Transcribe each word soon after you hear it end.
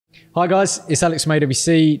Hi guys, it's Alex from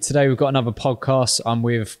AWC. Today we've got another podcast. I'm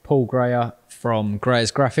with Paul Greyer from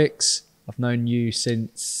Greyer's Graphics. I've known you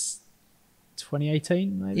since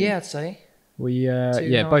 2018, maybe? Yeah, I'd say. We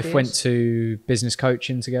both went to business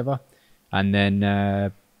coaching together, and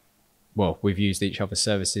then we've used each other's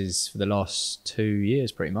services for the last 2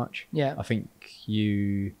 years pretty much. Yeah. I think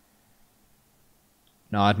I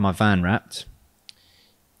had my van wrapped.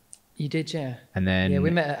 You did, yeah. And then we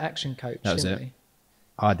met at Action Coach. That was didn't it. we?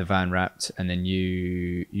 I had the van wrapped, and then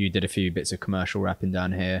you did a few bits of commercial wrapping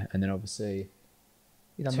down here, and then obviously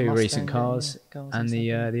You done the two Mustang, recent didn't you? cars and stuff, the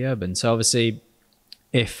yeah. Urban. So obviously,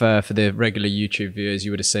 if for the regular YouTube viewers,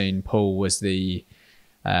 you would have seen Paul was the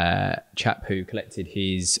chap who collected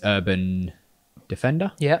his Urban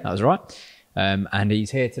Defender. Yeah. That was right. And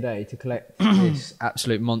he's here today to collect this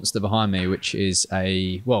absolute monster behind me, which is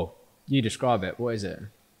you describe it. What is it?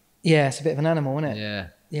 Yeah, it's a bit of an animal, isn't it? Yeah.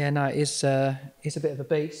 Yeah, no, it's a bit of a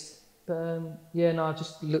beast. But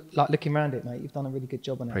just looking around it, mate. You've done a really good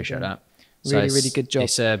job on it. Appreciate that. Really good job.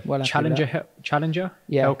 It's a Well happy with that. Challenger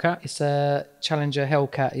Yeah, Hellcat. it's a Challenger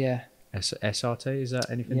Hellcat. Yeah. SRT, is that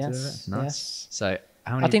anything to do with Yes. it? Nice. Yes. So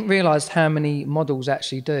how many? I didn't realise how many models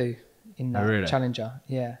actually do in that really? Challenger.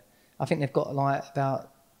 Yeah, I think they've got like about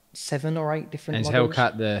 7 or 8 different and is models.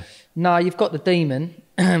 Hellcat the... No, you've got the Demon,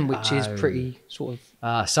 which is pretty sort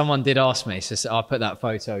of... someone did ask me, so I put that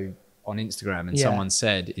photo on Instagram, and Yeah. someone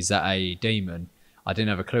said, is that a Demon? I didn't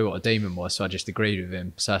have a clue what a Demon was, so I just agreed with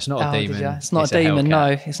him. So it's not a did Demon. ya? It's not a Demon, Hellcat. no.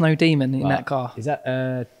 It's no Demon in But that car. Is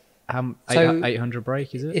that 800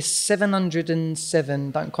 brake, is it? It's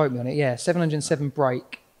 707, don't quote me on it, yeah, 707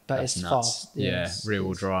 brake, but That's it's nuts. fast. Yeah, it's-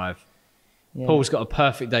 rear-wheel it's- drive. yeah. Paul's got a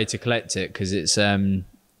perfect day to collect it because it's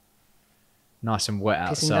nice and wet Pissing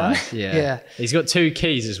outside. down? Yeah. Yeah. He's got 2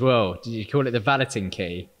 keys as well. Did you call it the valeting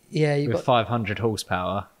key? Yeah, you've With got... 500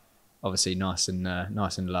 horsepower, obviously nice and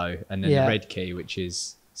low, and then Yeah. the red key, which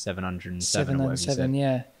is 707 or whatever you said. 707,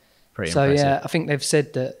 yeah. Pretty So, impressive. yeah, I think they've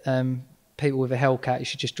said that people with a Hellcat, you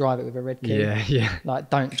should just drive it with a red key. Yeah. Like,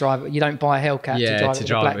 don't drive it. You don't buy a Hellcat Yeah, to drive to it with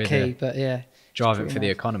drive a it black with key, a- but yeah. Drive it pretty for the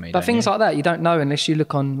mad. economy. But don't things you? like that, you don't know unless you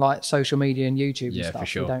look on like social media and YouTube Yeah, and for stuff.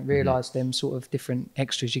 sure. You don't realise them sort of different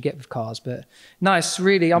extras you get with cars. But no, it's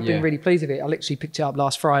really, I've Yeah. been really pleased with it. I literally picked it up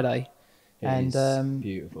last Friday. It And is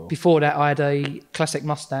beautiful. before that, I had a classic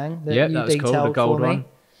Mustang that Yeah, you that was cool. The detailed gold for me. one.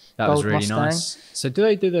 That was Gold really Mustang. nice. So do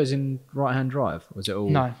they do those in right-hand drive? Was it all?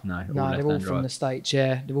 No, all they're all left-hand from drive? the States.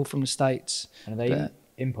 Yeah, they're all from the States. And are they but-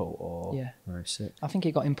 import or? Yeah. Oh, sick. I think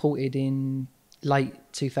it got imported in late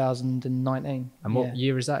 2019. And what yeah.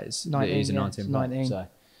 year is that? It 19, is a yeah, 19. it's 19. So,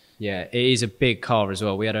 yeah, it is a big car as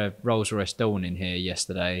well. We had a Rolls-Royce Dawn in here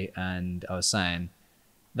yesterday, and I was saying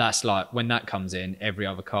that's like when that comes in, every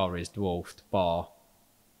other car is dwarfed, bar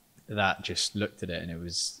that. Just looked at it and it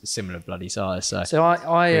was a similar bloody size. So So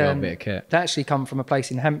I big old bit of kit. they actually come from a place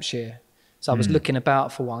in Hampshire. So I was looking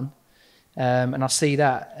about for one, and I see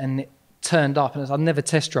that, and it turned up, and I never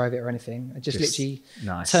test drove it or anything. I just literally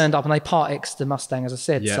nice. turned up, and they part X'd the Mustang, as I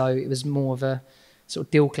said. Yeah. So it was more of a sort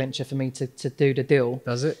of deal clincher for me to do the deal.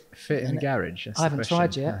 Does it fit in the garage? That's I the haven't question.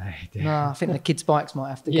 tried yet. Oh, dear. No, I think the kids' bikes might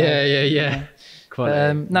have to go. Yeah.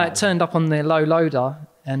 Quality. No, it turned up on the low loader,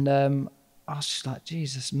 and I was just like,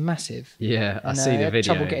 Jesus, massive. Yeah, I And, see I the had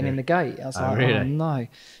video. trouble getting in the gate. I was Oh, like, really? oh no.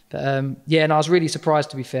 But and I was really surprised,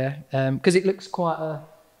 to be fair, because it looks quite a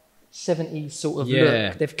 70s sort of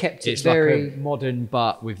look. They've kept it it's very... like a modern,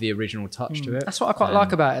 but with the original touch to it. That's what I quite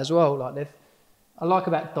like about it as well. Like I like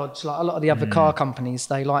about Dodge, like a lot of the other car companies,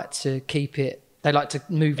 they like to keep it, they like to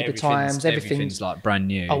move with the times. Everything's like brand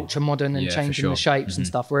new. ultra modern and Yeah, for changing sure. the shapes and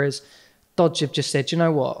stuff. Whereas Dodge have just said, you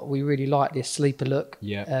know what, we really like this sleeper look.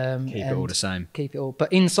 Yeah, keep it all and the same. Keep it all.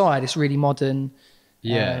 But inside, it's really modern.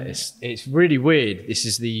 Yeah, it's really weird. This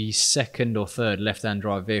is the second or third left-hand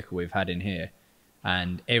drive vehicle we've had in here,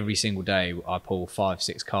 and every single day I pull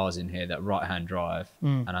 5-6 cars in here that right-hand drive,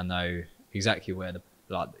 and I know exactly where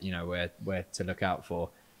where to look out for.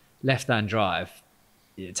 Left-hand drive,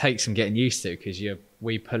 it takes some getting used to because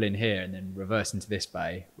we pull in here and then reverse into this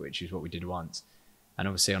bay, which is what we did once. And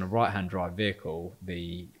obviously on a right-hand drive vehicle,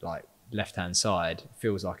 the left-hand side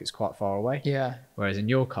feels like it's quite far away. Yeah. Whereas in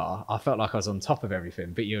your car, I felt like I was on top of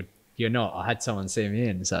everything, but you're not. I had someone see me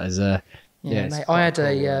in, so it was Yeah, it's mate, quite I had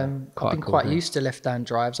cool, I've been cool quite thing. used to left-hand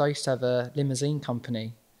drives. I used to have a limousine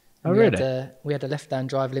company. Oh, We really? we had a left-hand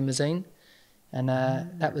drive limousine, and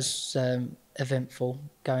that was eventful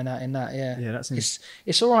going out in that. Yeah, Yeah, that's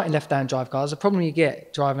it's all right in left-hand drive cars. The problem you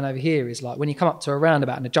get driving over here is like when you come up to a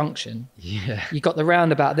roundabout in a junction, Yeah. you got the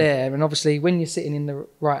roundabout there, and obviously when you're sitting in the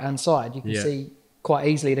right-hand side, you can Yeah. see quite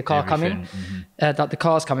easily the car coming, Everything, like the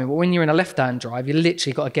car's coming. But when you're in a left-hand drive, you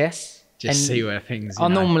literally got to guess. Just see where things. I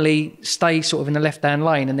normally stay sort of in the left-hand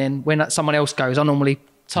lane, and then when someone else goes, I normally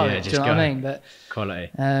tow it. Do you know what I mean? But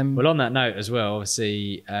quality. Well, on that note as well,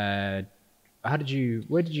 obviously, where did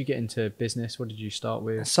you get into business? What did you start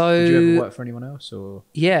with? So, did you ever work for anyone else, or?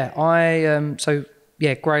 Yeah,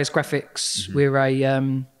 Gray's Graphics. We're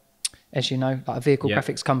a as you know, like a vehicle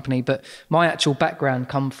graphics company, but my actual background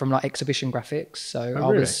come from like exhibition graphics. So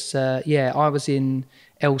I was in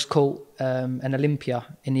Earls Court and Olympia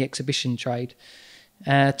in the exhibition trade.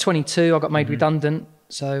 22, I got made redundant,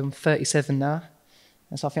 so I'm 37 now.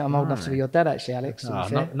 And so I think I'm old enough to be your dad, actually, Alex.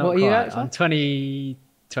 Not what are you at? I'm 21.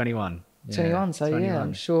 Yeah, 21, so 21. Yeah,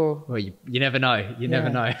 I'm sure. Well, you never know. You never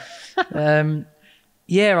know.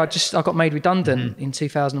 I got made redundant in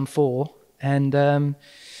 2004, and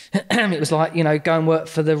it was like, go and work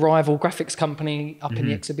for the rival graphics company up in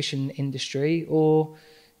the exhibition industry, or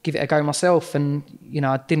give it a go myself. And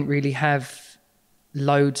I didn't really have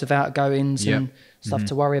loads of outgoings and stuff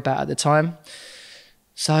to worry about at the time.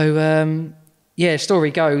 So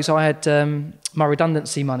story goes, I had my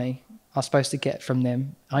redundancy money I was supposed to get from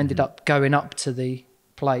them. I ended up going up to the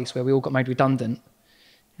place where we all got made redundant,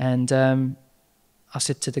 and I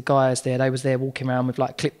said to the guys there, they was there walking around with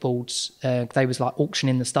like clipboards. They was like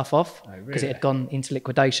auctioning the stuff off because it had gone into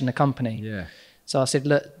liquidation, the company. Yeah. So I said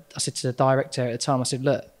to the director at the time,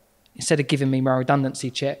 look, instead of giving me my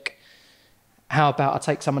redundancy check, how about I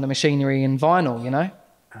take some of the machinery and vinyl,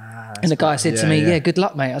 And the guy said to me, good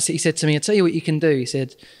luck, mate. He said to me, I'll tell you what you can do. He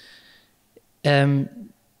said,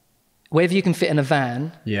 whatever you can fit in a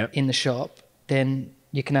van in the shop, then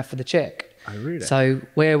you can have for the check. Oh, really? So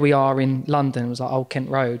where we are in London was like Old Kent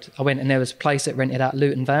Road. I went and there was a place that rented out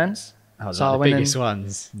Luton vans. Oh, so the biggest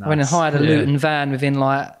ones. Nice. I went and hired a Luton van within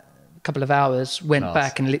like a couple of hours, went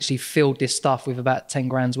back and literally filled this stuff with about 10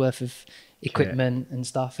 grand's worth of equipment and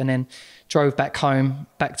stuff, and then drove back home,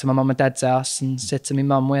 back to my mum and dad's house, and said to me,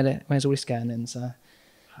 Mum, where's all this going in? So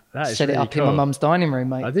set it up in my mum's dining room,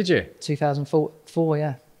 mate. Oh, did you? 2004,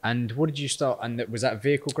 yeah. And what did you start? And was that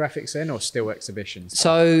vehicle graphics then, or still exhibitions?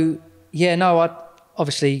 So I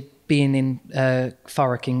obviously being in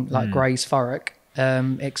Thurrock, like Gray's Thurrock,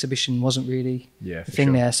 exhibition wasn't really the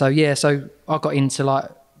thing there. So I got into like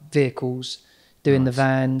vehicles, doing the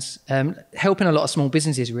vans, helping a lot of small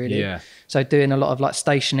businesses really. Yeah. So doing a lot of like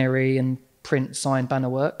stationery and print, sign, banner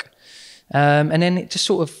work. And then it just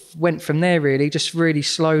sort of went from there really, just really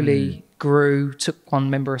slowly grew, took one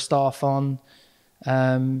member of staff on.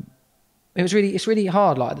 It's really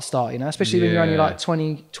hard like at the start, especially when you're only like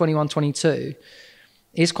 20, 21, 22.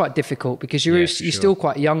 It's quite difficult because you're still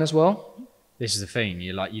quite young as well. This is the thing,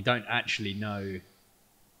 you don't actually know,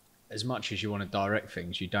 as much as you want to direct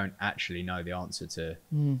things, you don't actually know the answer to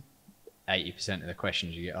 80% of the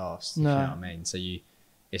questions you get asked. No. You know what I mean? So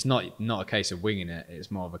it's not a case of winging it.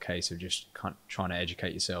 It's more of a case of just trying to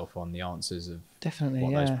educate yourself on the answers of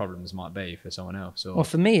what those problems might be for someone else. Well,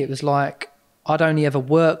 for me, it was like I'd only ever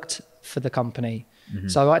worked for the company.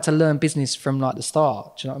 So I had to learn business from like the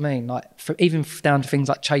start. Do you know what I mean? Like even down to things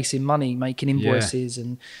like chasing money, making invoices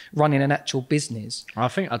and running an actual business. I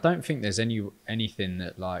don't think there's anything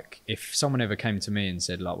that, like, if someone ever came to me and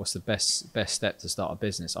said like, what's the best step to start a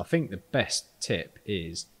business? I think the best tip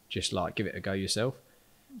is just like give it a go yourself,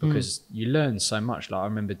 because you learn so much. Like I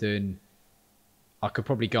remember I could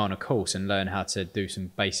probably go on a course and learn how to do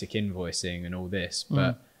some basic invoicing and all this,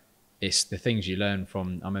 but it's the things you learn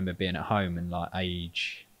from. I remember being at home and like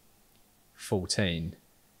age 14,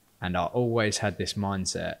 and I always had this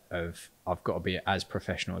mindset of I've got to be as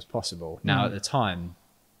professional as possible. Now at the time,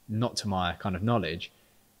 not to my kind of knowledge,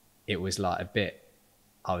 it was like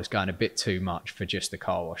I was going a bit too much for just the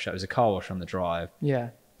car wash. It was a car wash on the drive. Yeah.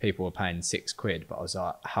 People were paying £6, but I was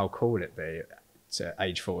like, how cool would it be to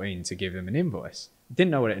age 14 to give them an invoice? Didn't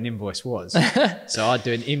know what an invoice was. So I'd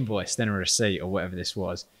do an invoice, then a receipt or whatever this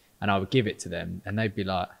was. And I would give it to them and they'd be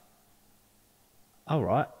like, all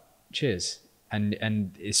right, cheers. And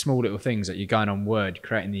it's small little things that you're going on Word,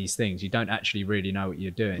 creating these things. You don't actually really know what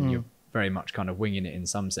you're doing. You're very much kind of winging it in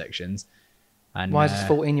some sections. And why is this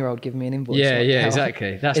 14-year-old giving me an invoice? Yeah,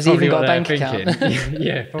 exactly. That's has he even got a bank account?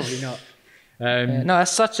 Yeah, probably not. No,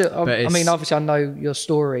 that's such a, I mean, obviously I know your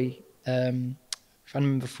story. I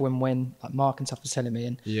remember from when like Mark and stuff was telling me,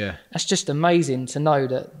 and that's just amazing to know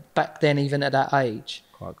that back then, even at that age,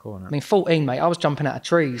 quite cool. Isn't it? I mean, 14, mate, I was jumping out of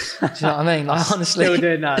trees. Do you know what I mean? Like, honestly, still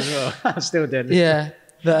doing that as well. I'm still doing it. Yeah,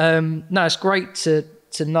 but no, it's great to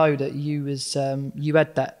know that you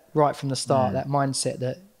had that right from the start, that mindset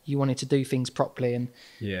that you wanted to do things properly, and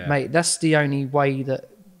mate, that's the only way that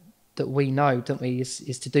we know, don't we?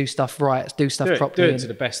 Is to do stuff right, do stuff properly, do it to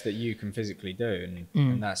the best that you can physically do,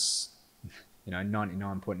 and that's you know,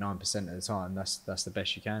 99.9% of the time, that's the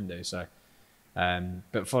best you can do. So,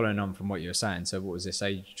 but following on from what you were saying, so what was this,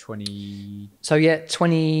 age 20? So yeah,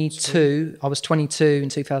 22. I was 22 in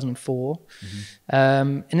 2004.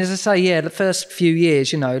 And as I say, yeah, the first few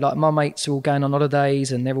years, you know, like my mates are all going on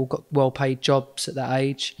holidays and they've all got well-paid jobs at that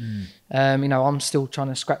age. You know, I'm still trying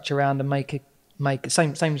to scratch around and make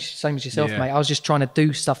same as yourself, mate. I was just trying to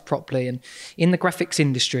do stuff properly. And in the graphics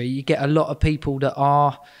industry, you get a lot of people that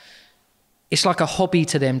are, it's like a hobby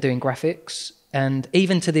to them doing graphics. And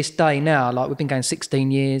even to this day now, like we've been going 16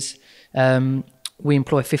 years, we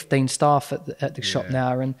employ 15 staff at the shop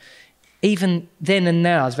now. And even then and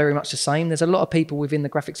now is very much the same. There's a lot of people within the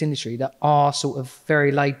graphics industry that are sort of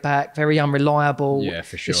very laid back, very unreliable. Yeah,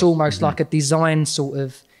 for sure. It's almost like a design sort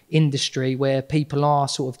of industry where people are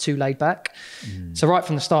sort of too laid back. So right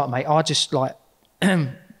from the start, mate, I just like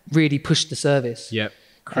really pushed the service. Yep.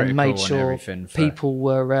 And made sure people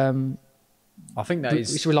were... I think that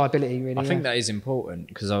is... It's reliability, really. I think that is important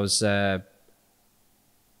because I was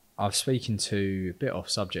speaking to, a bit off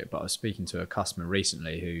subject, but I was speaking to a customer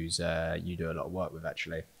recently who's you do a lot of work with,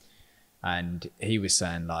 actually. And he was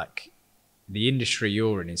saying, like, the industry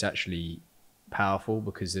you're in is actually powerful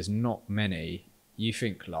because there's not many... You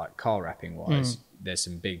think, like, car wrapping wise, there's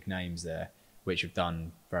some big names there which have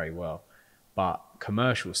done very well. But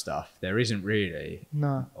commercial stuff, there isn't really.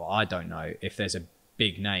 No. Or I don't know if there's a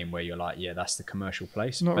big name where you're like, yeah, that's the commercial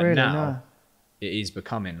place. Not but really, now no. it is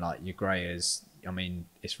becoming like your greyers. I mean,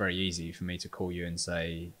 it's very easy for me to call you and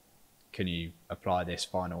say, can you apply this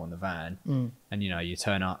vinyl on the van? And, you know, you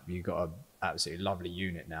turn up, you've got an absolutely lovely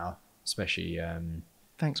unit now, especially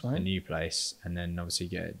thanks, mate. a new place. And then obviously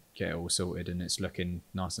get it all sorted and it's looking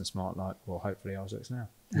nice and smart, like, well, hopefully ours looks now.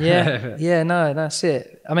 Yeah, no, that's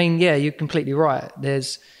it. I mean, yeah, you're completely right.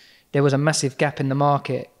 There was a massive gap in the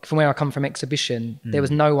market. From where I come from, exhibition, there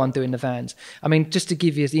was no one doing the vans. I mean, just to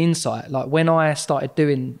give you the insight, like when I started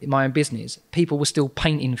doing my own business, people were still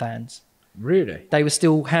painting vans. Really? They were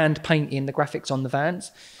still hand painting the graphics on the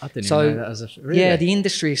vans. I didn't even know that was really? Yeah, the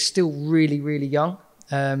industry is still really, really young.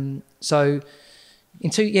 So in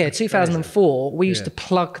 2004, we used to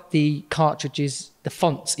plug the cartridges, the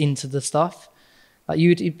fonts into the stuff. Like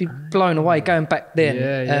you'd be blown away going back then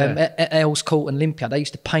at Earls Court and Olympia. They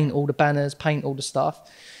used to paint all the banners, paint all the stuff.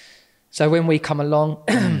 So when we come along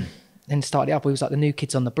and started it up, we was like the new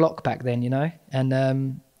kids on the block back then, you know.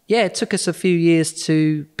 And it took us a few years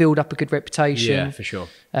to build up a good reputation. Yeah, for sure.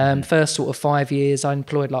 First sort of 5 years, I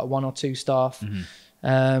employed like 1 or 2 staff.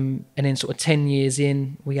 And then sort of 10 years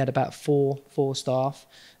in, we had about four staff.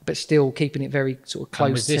 But still keeping it very sort of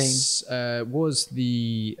close team. Was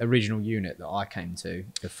the original unit that I came to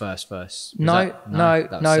the first? No.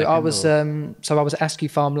 I was I was at Askew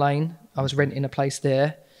Farm Lane. I was renting a place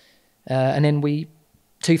there, and then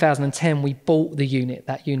 2010 we bought that unit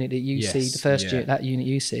that you see, the first unit, that unit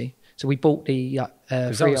you see. So we bought the that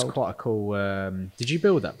was quite a cool. Did you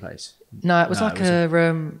build that place? No, it was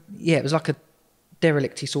it was like a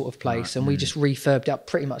derelict sort of place, and we just refurbed it up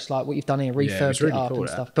pretty much like what you've done here, refurbed it up and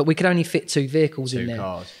stuff. But we could only fit 2 vehicles in there.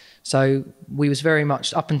 Cars. So we was very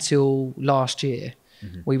much, up until last year,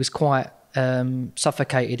 we was quite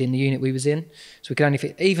suffocated in the unit we was in. So we could only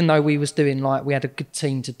fit, even though we was doing, like, we had a good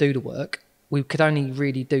team to do the work, we could only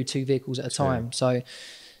really do 2 vehicles at a time. So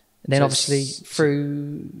then obviously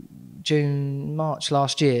through March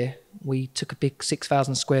last year, we took a big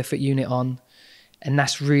 6,000 square foot unit on, and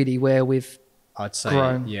that's really where I'd say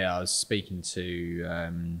grown. Yeah, I was speaking to I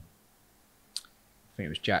think it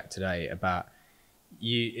was Jack today about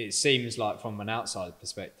you. It seems like from an outside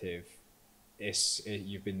perspective,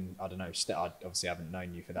 you've been, I don't know, I obviously haven't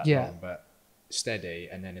known you for that long, but steady,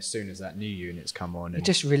 and then as soon as that new unit's come on, it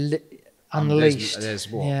just unleashed. There's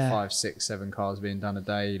what, 5, 6, 7 cars being done a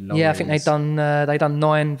day. Yeah, I think they done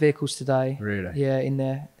 9 vehicles today. Really? Yeah, in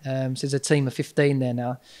there. So there's a team of 15 there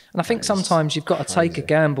now, and I think sometimes you've got to take a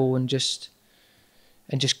gamble and just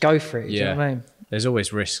go for it. Do you know what I mean? There's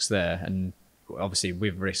always risks there, and obviously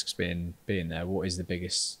with risks being there, what is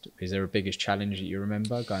there a biggest challenge that you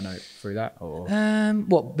remember going out through that? Or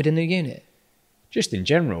what, with a new unit? Just in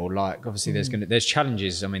general, like obviously there's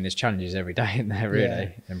challenges. I mean, there's challenges every day in there,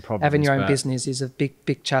 really, and problems. Having your own business is a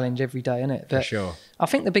big challenge every day, isn't it? But for sure. I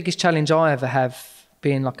think the biggest challenge I ever have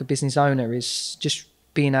being like a business owner is just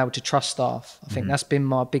being able to trust staff. I think that's been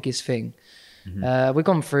my biggest thing. We've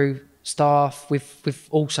gone through staff. We've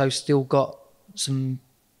also still got some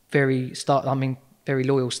very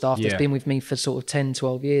loyal staff that's been with me for sort of 10,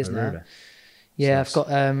 12 years now. Really? Yeah, I've got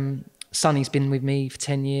Sonny's been with me for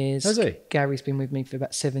 10 years. Has he? Gary's been with me for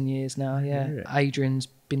about 7 years now, yeah. Really? Adrian's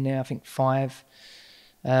been there, I think, 5.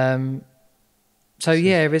 So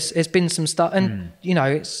yeah, there's been some stuff, and you know,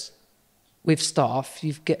 it's with staff,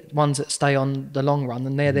 you get ones that stay on the long run,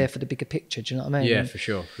 and they're there for the bigger picture. Do you know what I mean? Yeah, for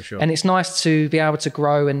sure. And it's nice to be able to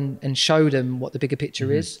grow and show them what the bigger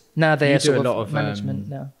picture is. Now they're sort of management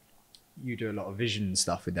now. You do a lot of vision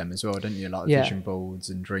stuff with them as well, don't you? Like vision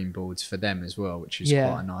boards and dream boards for them as well, which is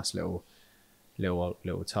quite a nice little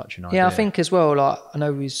touch and idea. Yeah, I think as well, like I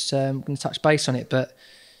know we was going to touch base on it, but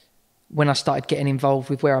when I started getting involved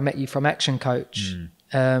with where I met you from, Action Coach,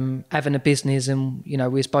 having a business, and you know,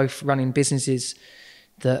 we was both running businesses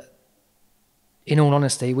that, in all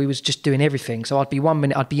honesty, we was just doing everything. So I'd be 1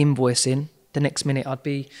 minute I'd be invoicing, the next minute I'd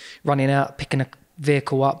be running out, picking a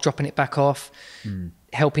vehicle up, dropping it back off,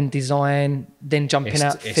 helping design, then jumping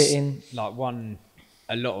out, fitting. Like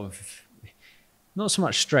a lot of, not so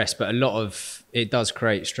much stress, but a lot of, it does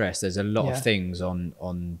create stress. There's a lot of things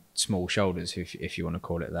on small shoulders, if you want to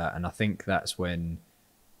call it that. And I think that's when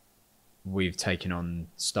we've taken on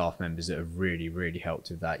staff members that have really, really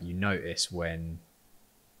helped with that. You notice when,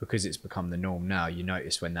 because it's become the norm now, you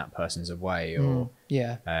notice when that person's away or,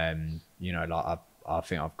 you know, like I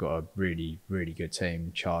think I've got a really, really good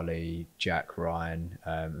team. Charlie, Jack, Ryan,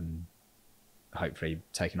 hopefully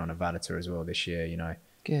taking on a valeter as well this year, you know.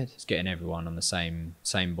 Good. It's getting everyone on the same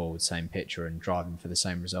board, same picture, and driving for the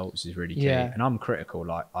same results is really key. And I'm critical,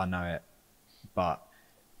 like I know it, but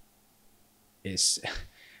it's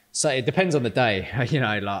so it depends on the day. You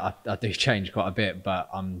know, like I do change quite a bit, but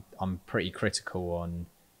I'm pretty critical on.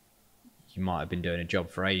 You might have been doing a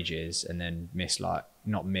job for ages and then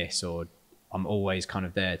or I'm always kind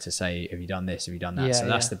of there to say, have you done this? Have you done that? So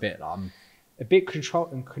that's the bit like, I'm a bit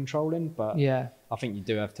controlling, but I think you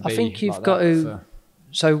do have to be. I think you've got to.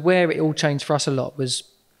 So where it all changed for us a lot was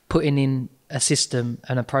putting in a system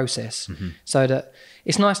and a process, so that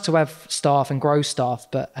it's nice to have staff and grow staff,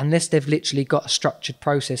 but unless they've literally got a structured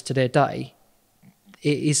process to their day,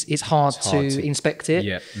 it's hard to inspect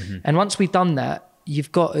it. And once we've done that,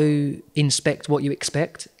 you've got to inspect what you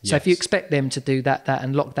expect. So if you expect them to do that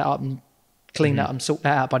and lock that up and clean that and sort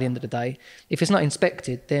that out by the end of the day, if it's not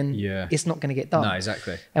inspected, then it's not going to get done. No,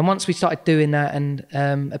 exactly. And once we started doing that, and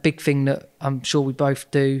a big thing that I'm sure we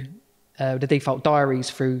both do, the default diaries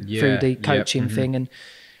through the coaching thing, and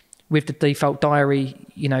with the default diary,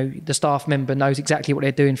 you know, the staff member knows exactly what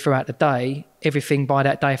they're doing throughout the day. Everything by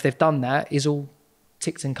that day, if they've done that, is all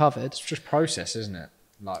ticked and covered. It's just process, isn't it?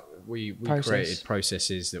 Like we created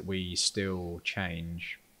processes that we still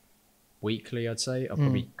change weekly, I'd say. I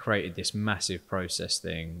probably created this massive process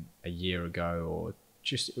thing a year ago, or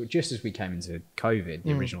just as we came into COVID,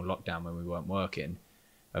 the original lockdown when we weren't working,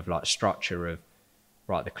 of like structure of,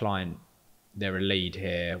 right, the client, they're a lead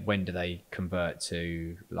here, when do they convert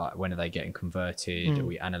to, like, when are they getting converted? Are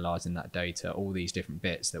we analysing that data? All these different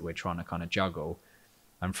bits that we're trying to kind of juggle.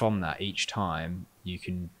 And from that, each time you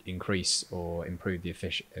can increase or improve the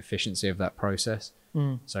efficiency of that process.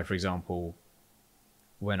 So for example,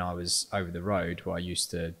 when I was over the road, where I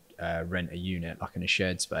used to rent a unit like in a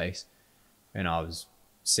shared space, and I was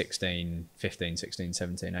 15, 16,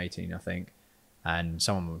 17, 18, I think, and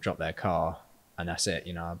someone would drop their car and that's it,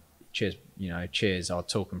 you know, cheers, I'll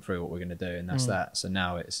talk them through what we're going to do, and that's that. So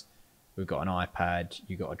now we've got an iPad,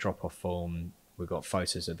 you've got a drop-off form, we've got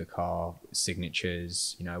photos of the car,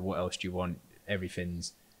 signatures, you know, what else do you want?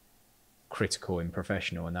 Everything's critical and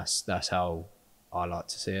professional, and that's how I like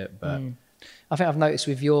to see it. But I think I've noticed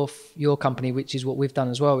with your company, which is what we've done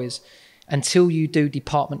as well, is until you do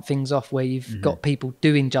department things off where you've got people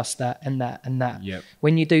doing just that and that and that,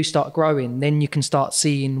 when you do start growing, then you can start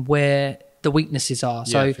seeing where the weaknesses are.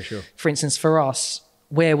 So for instance, for us,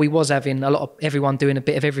 where we was having a lot of everyone doing a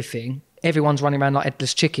bit of everything, everyone's running around like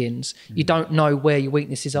headless chickens, you don't know where your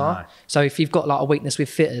weaknesses are. So if you've got like a weakness with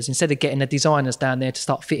fitters, instead of getting the designers down there to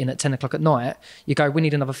start fitting at 10 o'clock at night, you go, we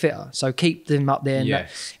need another fitter. So keep them up there.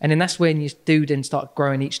 And then that's when you do then start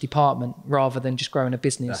growing each department rather than just growing a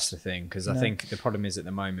business. That's the thing, because I think the problem is at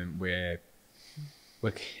the moment we're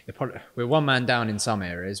one man down in some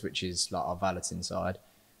areas, which is like our valeting side,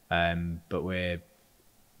 but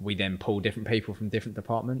we then pull different people from different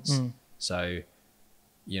departments. So,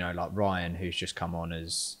 you know, like Ryan, who's just come on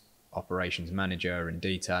as operations manager and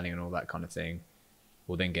detailing and all that kind of thing,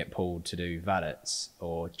 will then get pulled to do valets.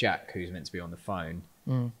 Or Jack, who's meant to be on the phone,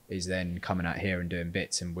 is then coming out here and doing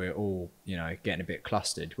bits, and we're all, you know, getting a bit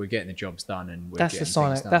clustered. We're getting the jobs done, and that's a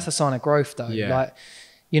sign of growth, though. Like,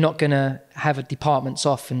 you're not gonna have a departments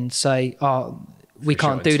off and say, oh, we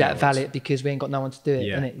can't do that valet because we ain't got no one to do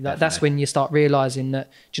it. That's when you start realising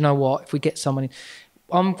that, do you know what, if we get someone in,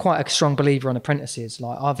 I'm quite a strong believer on apprentices.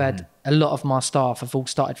 Like, I've had a lot of my staff have all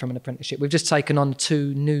started from an apprenticeship. We've just taken on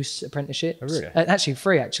 2 new apprenticeships. Oh, really? Actually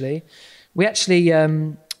 3, actually. We actually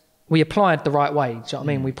we applied the right way. Do you know what I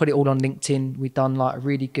mean? We put it all on LinkedIn. We've done like a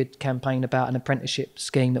really good campaign about an apprenticeship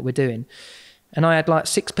scheme that we're doing. And I had like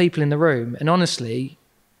 6 people in the room. And honestly,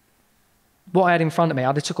 what I had in front of me,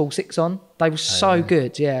 I took all 6 on. They were so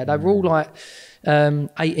good. Yeah, they were all like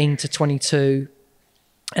 18 to 22.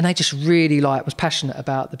 And they just really like was passionate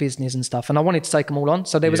about the business and stuff. And I wanted to take them all on.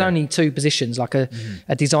 So there was only 2 positions, like a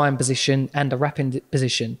design position and a rapping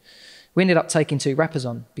position. We ended up taking 2 rappers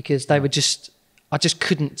on because they were just, I just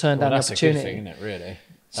couldn't turn down the opportunity. That's a good thing, isn't it, really?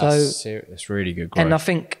 That's really good growth. And I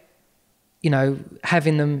think, you know,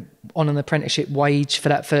 having them on an apprenticeship wage for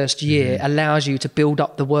that first year allows you to build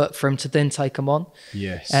up the work for them to then take them on.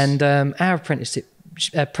 Yes. And our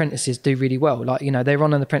apprentices do really well. Like, you know, they're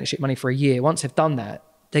on an apprenticeship money for a year. Once they've done that,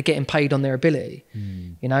 they're getting paid on their ability,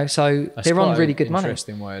 you know, so they're on really good money.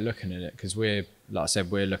 Interesting way of looking at it, because we're, like I said,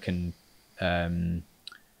 we're looking on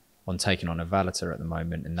taking on a valeter at the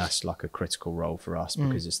moment, and that's like a critical role for us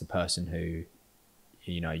because it's the person who,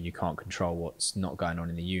 you know, you can't control what's not going on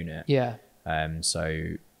in the unit. Yeah.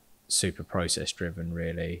 So super process driven,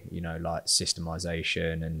 really, you know, like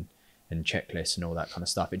systemization and checklists and all that kind of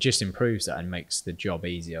stuff. It just improves that and makes the job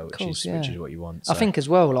easier, which is what you want. So. I think as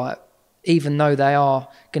well, like, even though they are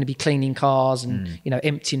going to be cleaning cars and, you know,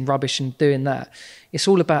 emptying rubbish and doing that, it's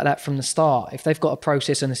all about that from the start. If they've got a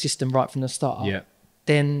process and a system right from the start,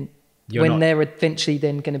 then they're eventually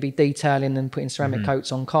then going to be detailing and putting ceramic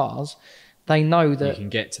coats on cars, they know that you can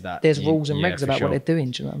get to that. There's rules and regs about what they're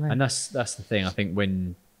doing. Do you know what I mean? And that's the thing. I think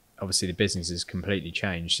when obviously the business has completely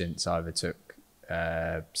changed since I overtook,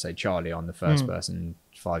 say, Charlie on, the first person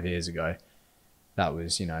 5 years ago, that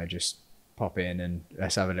was, you know, just pop in and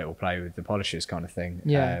let's have a little play with the polishers kind of thing.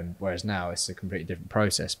 Whereas now it's a completely different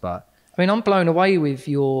process. But I mean, I'm blown away with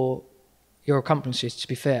your accomplishments, to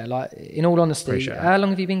be fair. Like, in all honesty, how long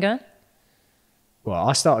have you been going? Well,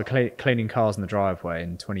 I started cleaning cars in the driveway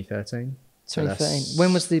in 2013. 2013.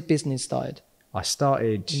 When was the business started? I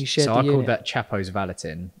started, so I called that Chapo's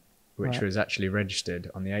Valeting, which was actually registered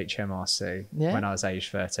on the HMRC when I was age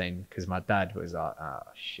 13, because my dad was like, oh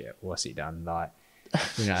shit, what's he done? Like,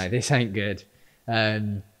 you know, this ain't good.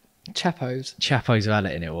 Chapo's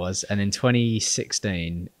Valeting it was. And in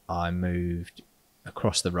 2016, I moved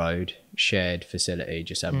across the road, shared facility,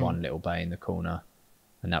 just had one little bay in the corner.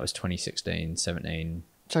 And that was 2016, 17.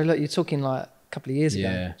 So look, you're talking like a couple of years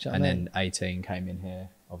ago. Yeah, and then 18 came in here.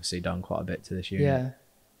 Obviously done quite a bit to this unit. Yeah.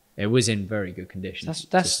 It was in very good condition.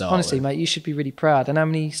 That's honestly, mate, you should be really proud. And how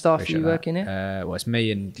many staff are you working here? Well, it's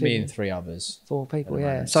me and 3 others. 4 people,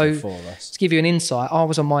 yeah. So 4 of us. To give you an insight, I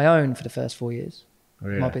was on my own for the first 4 years of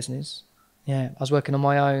my business. Yeah, I was working on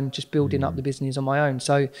my own, just building up the business on my own.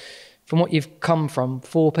 So from what you've come from,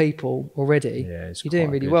 4 people already, you're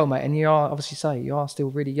doing really well, mate. And you are, obviously you are still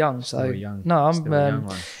really young. So still young. No, I'm still a young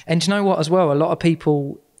one. And do you know what as well? A lot of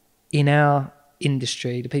people in our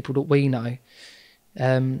industry, the people that we know,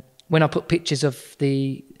 when I put pictures of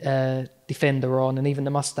the Defender on and even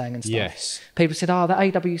the Mustang and stuff, people said, oh, the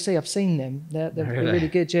AWC, I've seen them. They're really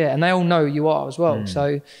good, yeah. And they all know you are as well.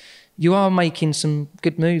 So you are making some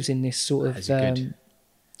good moves in this sort of...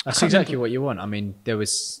 That's exactly what you want. I mean,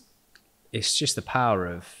 it's just the power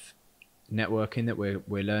of networking that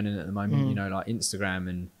we're learning at the moment. You know, like Instagram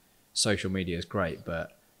and social media is great,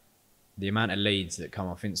 but the amount of leads that come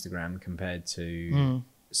off Instagram compared to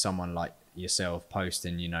someone like yourself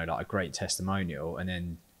posting, you know, like a great testimonial, and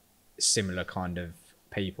then similar kind of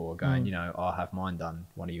people are going, you know, I'll have mine done.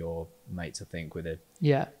 One of your mates, I think, with a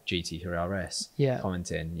GT3 RS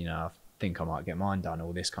commenting, you know, I think I might get mine done,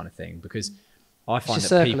 all this kind of thing, because I find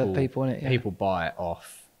that people buy it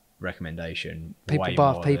off recommendation. People buy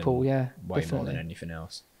off people, way definitely. more than anything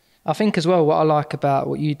else. I think as well, what I like about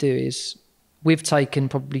what you do is we've taken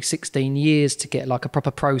probably 16 years to get like a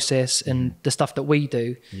proper process and the stuff that we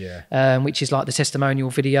do, which is like the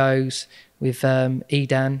testimonial videos with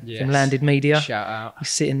Edan from Landed Media. Shout out. He's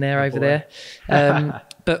sitting there over there.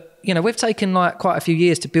 But, you know, we've taken like quite a few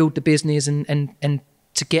years to build the business and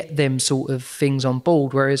to get them sort of things on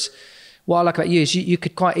board. Whereas what I like about you is you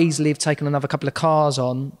could quite easily have taken another couple of cars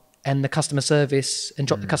on and the customer service and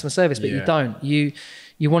drop the customer service, but you don't.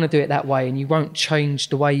 You want to do it that way, and you won't change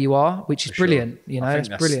the way you are, which is brilliant. You know, it's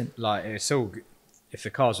brilliant. Like, it's all, if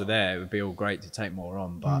the cars were there, it would be all great to take more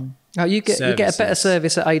on. But no, you get a better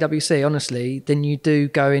service at AWC, honestly, than you do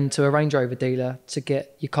go into a Range Rover dealer to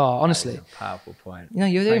get your car. Honestly, that's a powerful point. You know,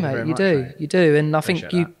 you do, mate. You do, and I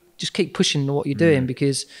think you just keep pushing what you're doing,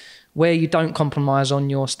 because where you don't compromise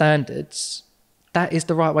on your standards, that is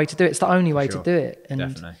the right way to do it. It's the only way to do it, and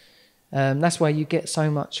definitely. That's why you get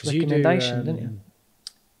so much recommendation, don't you?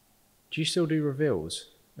 Do you still do reveals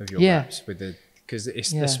of your reps with the because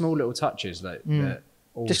it's the small little touches that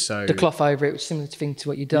also just the cloth over it, which is similar thing to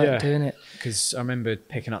what you don't do, isn't it? Because I remember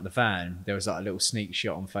picking up the van, there was like a little sneak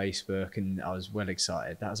shot on Facebook, and I was well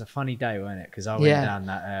excited. That was a funny day, wasn't it? Because I went down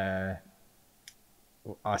that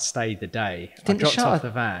I stayed the day. I dropped off the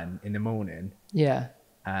van in the morning,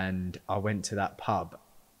 and I went to that pub.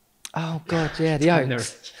 Oh god, yeah, the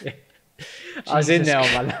Oaks. I was in there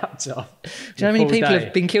on my laptop. Do you know how many people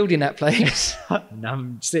have been killed in that place? And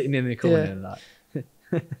I'm sitting in the corner like.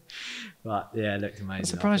 But yeah, it looked amazing. I'm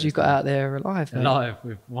surprised you got out there alive. Mate. Alive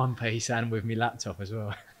with one piece and with my laptop as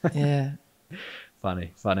well. Yeah.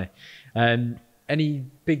 Funny. Any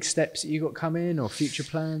big steps that you got coming or future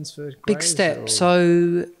plans for big Graves, steps?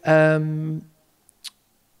 So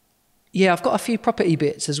yeah, I've got a few property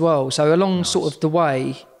bits as well. So along sort of the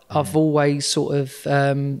way, I've always sort of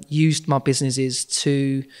used my businesses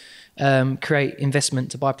to create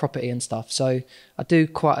investment to buy property and stuff. So I do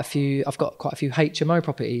quite a few, I've got quite a few HMO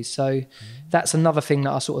properties. So that's another thing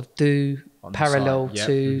that I sort of do on parallel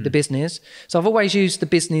to the business. So I've always used the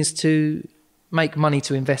business to make money,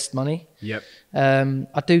 to invest money. Yep.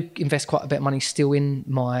 I do invest quite a bit of money still in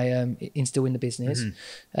my, still in the business.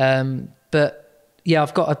 But yeah,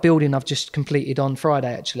 I've got a building I've just completed on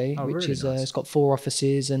Friday actually, which really is nice. It's got 4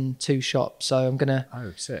 offices and 2 shops. So I'm gonna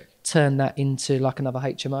turn that into like another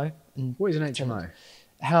HMO. And what is an HMO?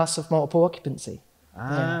 House of multiple occupancy,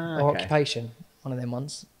 or occupation, one of them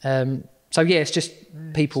ones. So yeah, it's just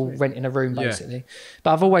people renting a room basically.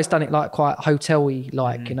 But I've always done it like quite hotel-y,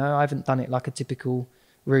 like you know, I haven't done it like a typical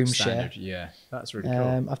room Standard, share. Yeah, that's really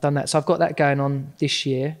cool. I've done that, so I've got that going on this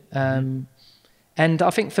year. And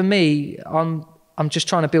I think for me, I'm just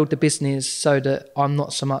trying to build the business so that I'm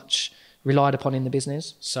not so much relied upon in the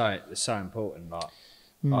business. So it's so important. Like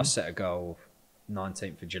I set a goal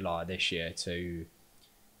 19th of July this year to,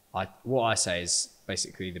 what I say is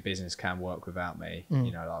basically the business can work without me.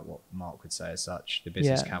 You know, like what Mark would say as such, the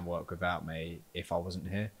business can work without me if I wasn't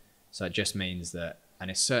here. So it just means that,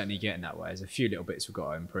 and it's certainly getting that way. There's a few little bits we've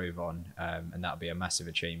got to improve on, and that'll be a massive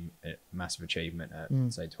achievement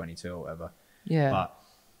at say 22 or whatever. Yeah. But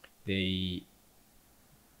the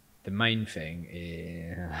main thing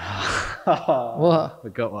is what?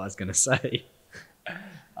 Forgot what I was going to say.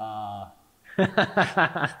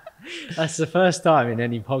 That's the first time in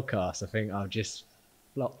any podcast I think I've just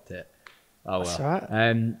flopped it. Oh well. That's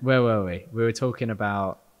right. Where were we? We were talking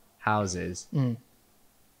about houses.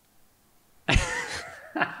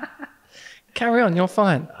 Carry on, you're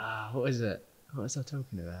fine. What is it? What was I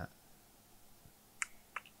talking about?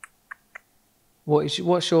 What's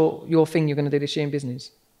your thing you're going to do this year in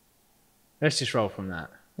business? Let's just roll from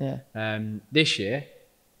that. Yeah. This year,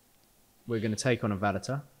 we're going to take on a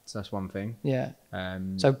Validator. So that's one thing. Yeah.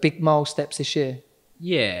 So big mile steps this year.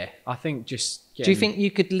 Yeah. I think just Do you think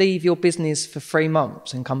you could leave your business for 3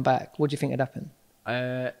 months and come back? What do you think would happen?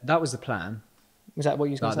 That was the plan. Was that what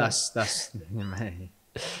you was going to say? That's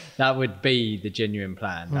that would be the genuine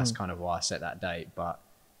plan. That's kind of why I set that date. But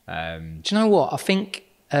do you know what? I think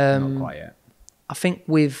not quite yet. I think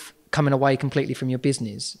with coming away completely from your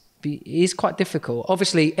business, it is quite difficult.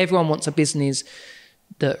 Obviously, everyone wants a business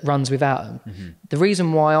that runs without them. The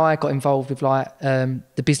reason why I got involved with like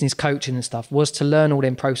the business coaching and stuff was to learn all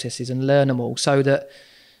them processes and learn them all, so that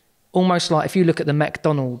almost like if you look at the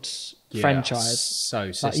McDonald's franchise,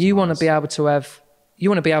 so like you want to be able to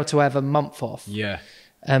have a month off. Yeah.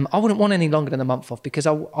 I wouldn't want any longer than a month off because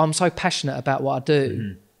I'm so passionate about what I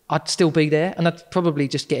do. I'd still be there and I'd probably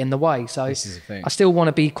just get in the way. So this is the thing. I still want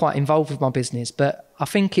to be quite involved with my business, but I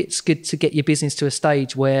think it's good to get your business to a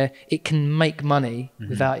stage where it can make money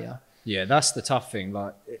without you. Yeah, that's the tough thing.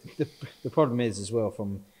 Like the problem is as well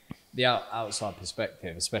from the outside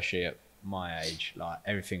perspective, especially at my age, like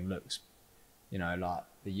everything looks, you know, like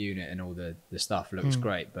the unit and all the stuff looks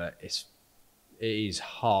great, but it is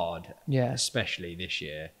hard, especially this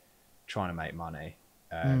year, trying to make money.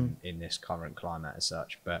 In this current climate as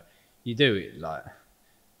such, but you do like,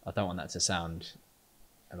 I don't want that to sound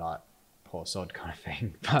like poor sod kind of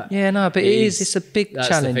thing, but but it's a big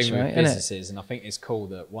challenge, the thing right? with businesses, and I think it's cool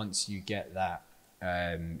that once you get that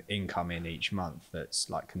income in each month that's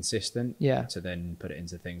like consistent, to then put it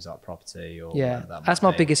into things like property or that's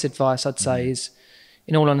my biggest advice I'd say is,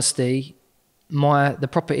 in all honesty, the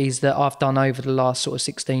properties that I've done over the last sort of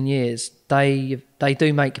 16 years, they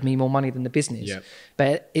do make me more money than the business.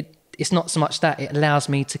 But it's not so much that, it allows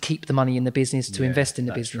me to keep the money in the business, to invest in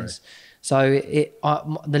the business. True. So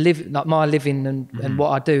my living and what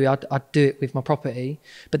I do it with my property,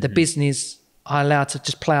 but the business I allow to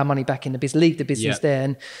just plough money back in the business, leave the business there,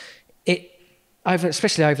 and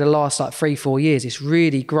especially over the last like 3-4 years, it's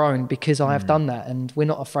really grown because I have done that, and we're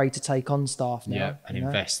not afraid to take on staff now. Yeah, and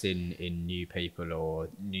invest in new people or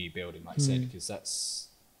new building, like you said, because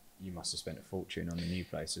you must have spent a fortune on the new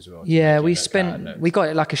place as well. Yeah, we got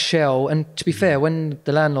it like a shell. And to be fair, when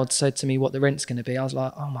the landlord said to me what the rent's going to be, I was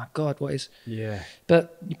like, oh my God, what is... Yeah.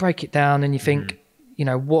 But you break it down and you think, you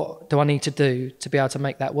know, what do I need to do to be able to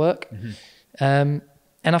make that work? And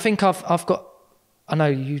I think I've got... I know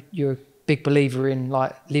you're a big believer in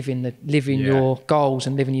like living your goals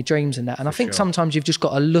and living your dreams and that. And I think sometimes you've just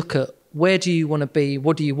got to look at where do you want to be,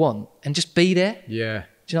 what do you want, and just be there. Yeah.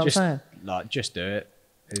 Do you know what I'm saying? Like, just do it.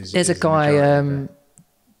 There's a guy,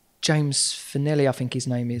 James Finelli, I think his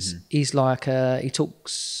name is. He's like, he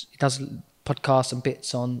does podcasts and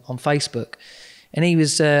bits on Facebook. And he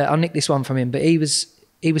was, I'll nick this one from him, but he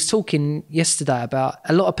was talking yesterday about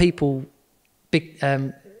a lot of people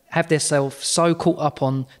have themselves so caught up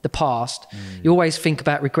on the past. You always think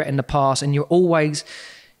about regretting the past, and you're always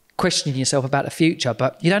questioning yourself about the future,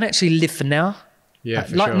 but you don't actually live for now. Yeah,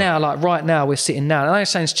 like right now, we're sitting now. And I know it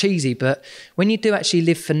sounds cheesy, but when you do actually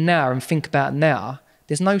live for now and think about now,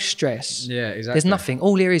 there's no stress. Yeah, exactly. There's nothing.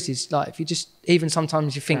 All there is like, if you just, even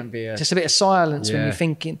sometimes you think, just a bit of silence when you're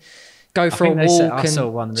thinking, go for a walk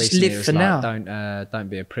and just live for now. Don't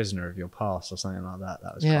be a prisoner of your past or something like that.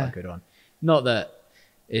 That was quite a good one. Not that,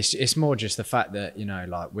 it's more just the fact that, you know,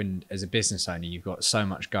 like when, as a business owner, you've got so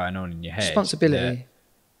much going on in your head. Responsibility.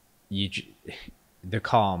 The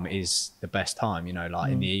calm is the best time, you know,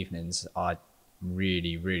 like in the evenings. I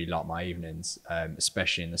really, really like my evenings,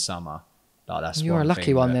 especially in the summer. Like that's you're a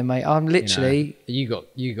lucky one then, mate. I'm literally, you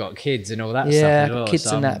got kids and all that stuff as well, kids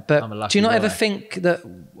so and that. But do you not ever think that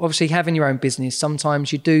obviously having your own business,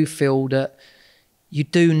 sometimes you do feel that you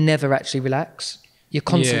do never actually relax? You're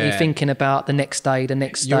constantly thinking about the next day,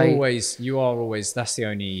 you are always, that's the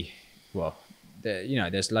only, well, you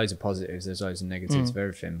know, there's loads of positives, there's loads of negatives of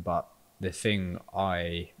everything, but the thing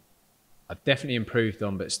I've definitely improved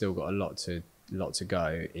on, but still got a lot to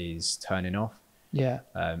go, is turning off. Yeah.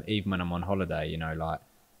 Even when I'm on holiday, you know, like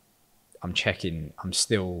I'm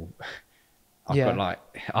still, I've got like,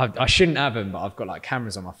 I shouldn't have them, but I've got like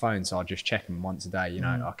cameras on my phone, so I'll just check them once a day, you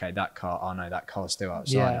know, okay, that car's still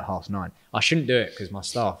outside at 9:30. I shouldn't do it because my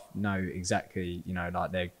staff know exactly, you know,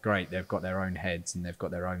 like they're great, they've got their own heads and they've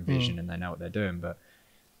got their own vision and they know what they're doing, but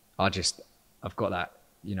I've got that,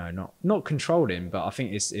 you know, not controlling, but I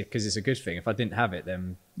think it's because it's a good thing. If I didn't have it,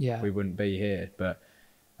 then we wouldn't be here. But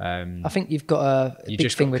I think you've got a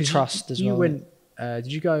big thing with trust as well.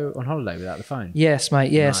 Did you go on holiday without the phone? Yes,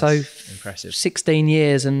 mate. Yeah, nice. So impressive. 16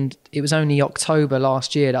 years, and it was only October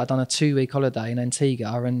last year that I'd done a 2-week holiday in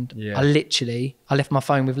Antigua, and I left my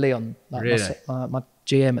phone with Leon, like my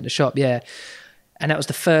GM at the shop. Yeah. And that was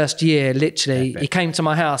the first year, literally. He came to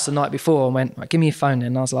my house the night before and went, right, give me your phone.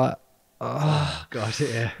 And I was like, oh God,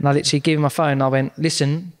 yeah. And I literally gave him my phone and I went,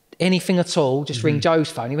 listen, anything at all, just ring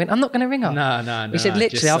Joe's phone. He went, I'm not going to ring her. No. He said,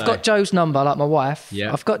 literally, I've got Joe's number, like my wife.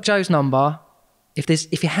 Yeah. I've got Joe's number.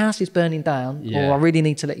 If your house is burning down or I really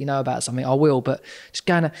need to let you know about something, I will. But just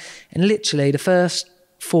going to, and literally the first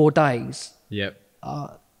 4 days, I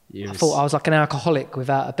thought I was like an alcoholic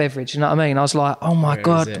without a beverage. You know what I mean? I was like, oh my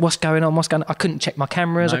God, what's going on? I couldn't check my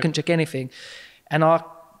cameras. I couldn't check anything. And I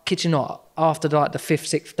kid you not, after like the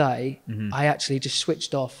 5th, 6th day, I actually just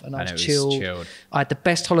switched off and I was chilled. I had the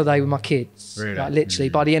best holiday with my kids. Really? Like literally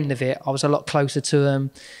by the end of it, I was a lot closer to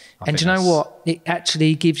them. And do you know what? It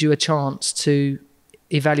actually gives you a chance to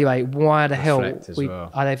evaluate why the hell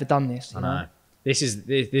I'd ever done this. You know? This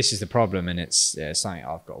is the problem, and it's something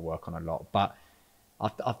I've got to work on a lot. But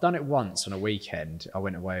I've done it once on a weekend. I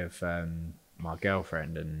went away with my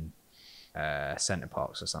girlfriend and Centre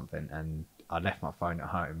Parks or something, and I left my phone at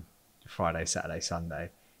home Friday, Saturday, Sunday.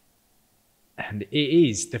 And it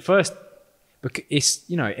is the first, because it's,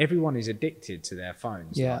 you know, everyone is addicted to their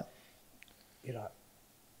phones. Yeah. Like, you're like,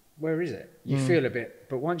 where is it? You feel a bit,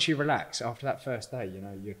 but once you relax after that first day, you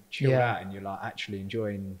know, you're chilled out and you're like actually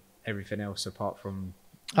enjoying everything else apart from.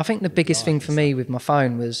 I think the biggest thing for me with my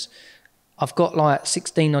phone was I've got like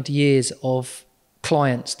 16 odd years of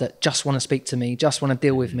clients that just want to speak to me, just want to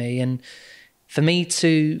deal with me. And for me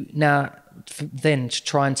to now then to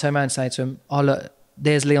try and turn around and say to them, oh look,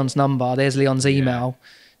 there's Leon's number, there's Leon's email.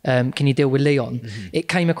 Can you deal with Leon? It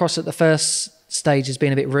came across at the first stage as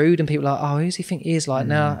being a bit rude, and people are like, oh, who does he think he is? Like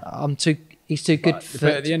now he's too good for.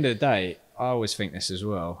 But at the end of the day, I always think this as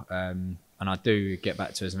well, and I do get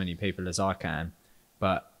back to as many people as I can,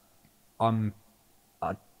 but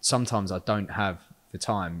sometimes I don't have the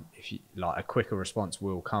time. If you like, a quicker response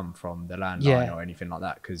will come from the landline or anything like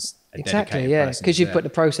that, because because you've put the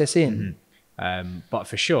process in. But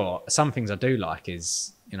for sure, some things I do like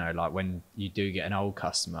is, you know, like when you do get an old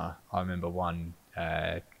customer. I remember one,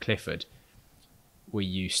 Clifford, we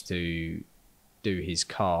used to do his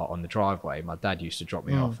car on the driveway. My dad used to drop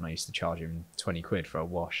me off and I used to charge him 20 quid for a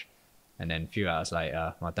wash. And then a few hours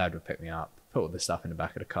later, my dad would pick me up, put all the stuff in the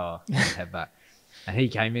back of the car and head back. And he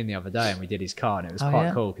came in the other day and we did his car, and it was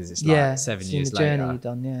quite cool because it's like 7 years later. Journey you've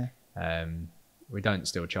done, We don't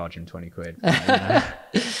still charge him 20 quid. But, you know,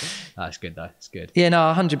 that's good though. It's good. Yeah, no,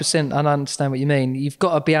 100%. I understand what you mean. You've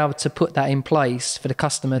got to be able to put that in place for the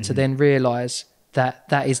customer to then realise that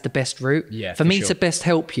that is the best route. Yeah, for me to best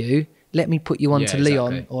help you, let me put you on to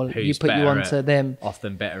Leon, or you put you on to them.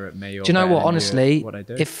 Often better at me. Or do you know what? Honestly, what I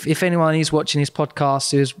do. If anyone is watching this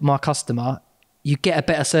podcast who's my customer, you get a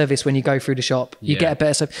better service when you go through the shop. You get a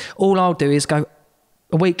better service. All I'll do is go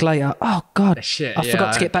a week later, oh God, I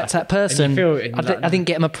forgot to get back to that person. I didn't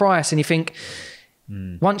get them a price. And you think,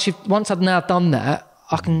 once I've now done that,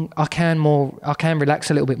 I can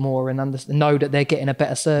relax a little bit more and know that they're getting a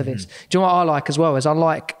better service. Do you know what I like as well? Is I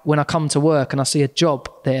like when I come to work and I see a job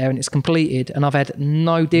there and it's completed and I've had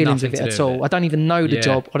no dealings with it at all. I don't even know the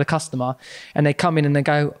job or the customer, and they come in and they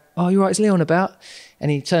go, "Oh, you're right, it's Leon about,"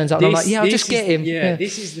 and he turns up and I'm like, "Yeah, I'll just get him." Yeah,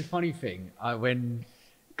 this is the funny thing.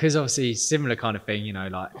 Because obviously similar kind of thing, you know,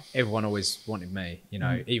 like everyone always wanted me, you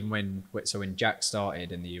know, even when Jack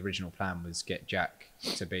started and the original plan was get Jack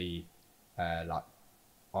to be like.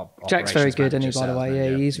 Jack's very good, isn't he, by the way?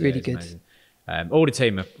 Yeah, he's really good. All the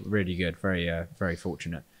team are really good, very very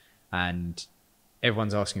fortunate, and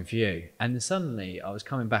everyone's asking for you. And then suddenly I was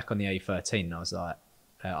coming back on the A13 and I was like,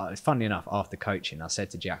 funnily enough, after coaching, I said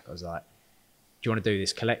to Jack, I was like, do you want to do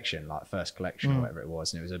this collection, like first collection or whatever it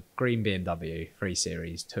was? And it was a green BMW 3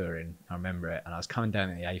 Series touring. I remember it. And I was coming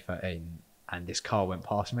down the A13 and this car went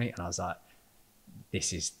past me and I was like,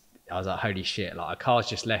 holy shit, like a car's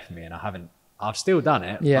just left me and I've still done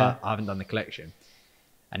it, but I haven't done the collection.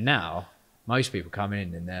 And now most people come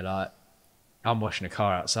in and they're like, I'm washing a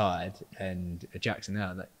car outside and Jack's in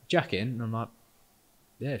there, like, Jack in? And I'm like,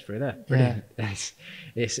 yeah, it's through there. Brilliant. Yeah.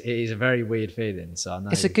 It is a very weird feeling. So I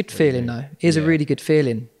know it's a good feeling though. It is a really good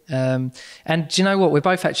feeling. And do you know what? We're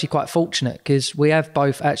both actually quite fortunate because we have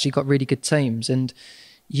both actually got really good teams, and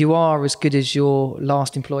you are as good as your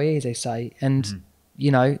last employee, as they say. And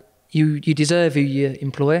you know, you deserve who you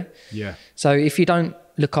employ. Yeah. So if you don't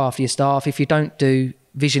look after your staff, if you don't do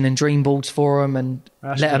vision and dream boards for them and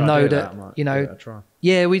let them know that you know,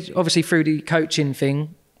 we obviously through the coaching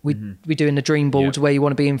thing, we're doing the dream boards where you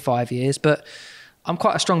want to be in 5 years. But I'm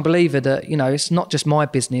quite a strong believer that, you know, it's not just my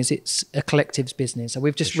business, it's a collective's business. So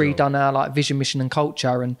we've just redone our like vision, mission and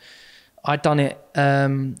culture. And I'd done it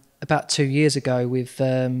about 2 years ago with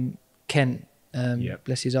Kent,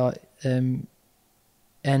 bless his heart.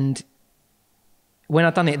 And when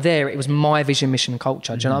I'd done it there, it was my vision, mission and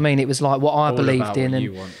culture. Do you know what I mean? It was like what I believed in.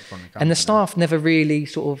 And the staff never really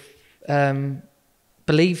sort of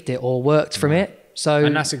believed it or worked from it. So,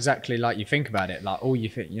 and that's exactly like you think about it, like all you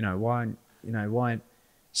think, why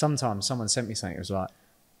sometimes someone sent me something, it was like,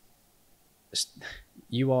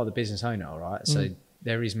 you are the business owner, all right? So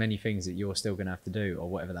there is many things that you're still going to have to do or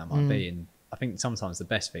whatever that might be. And I think sometimes the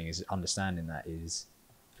best thing is understanding that is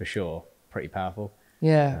for sure pretty powerful.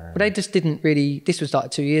 Yeah. But they just didn't really, this was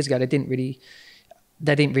like 2 years ago. They didn't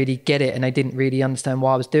really get it and they didn't really understand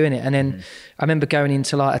why I was doing it. And then I remember going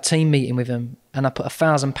into like a team meeting with them and I put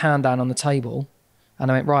 £1,000 down on the table and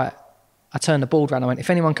I went, right, I turned the board around. I went, if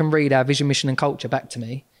anyone can read our vision, mission and culture back to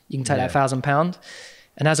me, you can take that £1,000.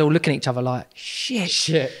 And as they were looking at each other like,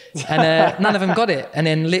 shit. And none of them got it. And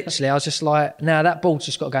then literally I was just like, now that board's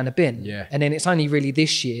just got to go in the bin. Yeah. And then it's only really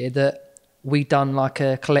this year that we done like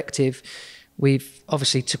a collective. We've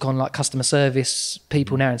obviously took on like customer service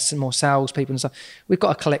people now and some more sales people and stuff. We've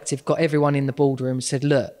got a collective, got everyone in the boardroom and said,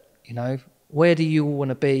 look, where do you want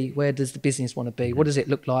to be? Where does the business want to be? What does it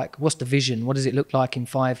look like? What's the vision? What does it look like in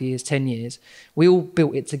 5 years, 10 years? We all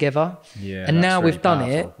built it together. Yeah, and now we've done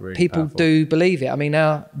it. Really people do believe it. I mean,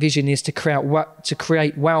 our vision is to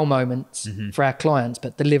create wow moments for our clients,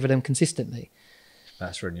 but deliver them consistently.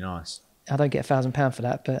 That's really nice. I don't get £1,000 for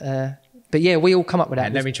that, but yeah, we all come up with that.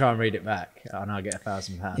 And let me try and read it back and I get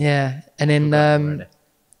 £1,000. Yeah. And then,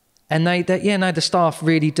 and the staff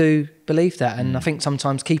really do believe that. And I think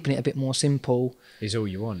sometimes keeping it a bit more simple is all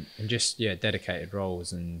you want. And just, dedicated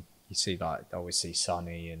roles. And you see, like, I always see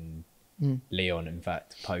Sonny and Leon, in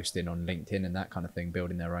fact, posting on LinkedIn and that kind of thing,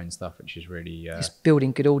 building their own stuff, which is really... it's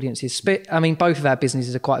building good audiences. I mean, both of our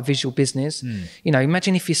businesses are quite a visual business.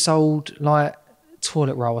 Imagine if you sold, like,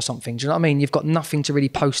 toilet roll or something. Do you know what I mean? You've got nothing to really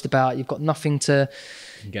post about. You've got nothing to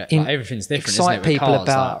get, like, everything's different, excite isn't it? With people cars,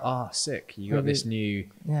 about. like, sick. You got this new,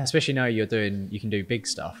 especially now you can do big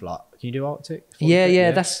stuff. Like, can you do Arctic?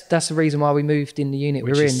 Yeah. That's the reason why we moved in the unit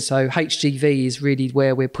we're in. So HGV is really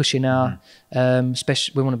where we're pushing our we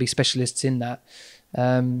want to be specialists in that.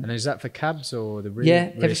 And is that for cabs or the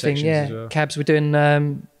rear everything? As well? Cabs. We're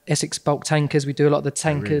doing Essex bulk tankers. We do a lot of the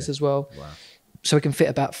tankers as well. Wow. So we can fit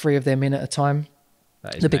about 3 of them in at a time.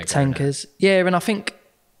 The big tankers. Yeah, and I think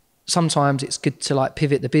sometimes it's good to like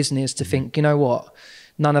pivot the business to think, you know what,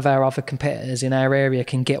 none of our other competitors in our area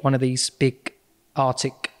can get one of these big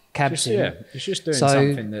Arctic cabs in. Yeah, it's just doing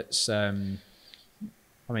something that's, I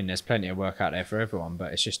mean, there's plenty of work out there for everyone,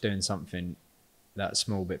 but it's just doing something that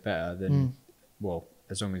small bit better than, well,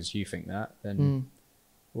 as long as you think that, then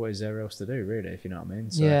what is there else to do, really, if you know what I mean?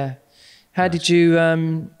 So, yeah. How did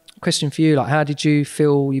you, question for you, like how did you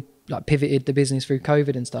feel you like pivoted the business through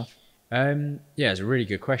COVID and stuff? Yeah, it's a really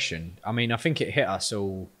good question. I mean, I think it hit us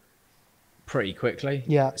all pretty quickly.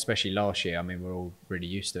 Yeah. Especially last year. I mean, we're all really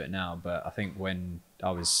used to it now. But I think when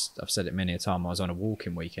I've said it many a time, I was on a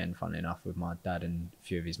walking weekend, funnily enough, with my dad and a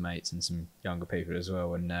few of his mates and some younger people as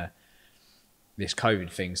well. And this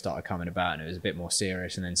COVID thing started coming about and it was a bit more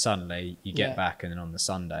serious. And then suddenly you get back, and then on the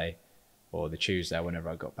Sunday or the Tuesday, whenever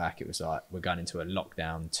I got back, it was like, we're going into a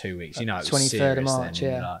lockdown 2 weeks. You know, it was 23rd of March,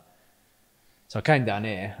 then, like, so I came down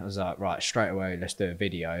here. I was like, right, straight away, let's do a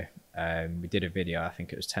video. We did a video, I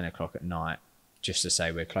think it was 10 o'clock at night, just to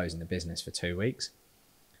say we're closing the business for 2 weeks.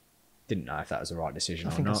 Didn't know if that was the right decision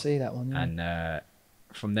or not. I think I see that one, yeah. And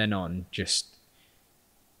from then on, just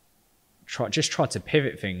tried to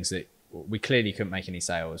pivot things that we clearly couldn't make any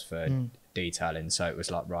sales for detailing. So it was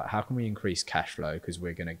like, right, how can we increase cash flow? Because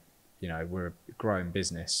we're going to, you know, we're a growing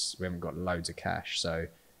business. We haven't got loads of cash. So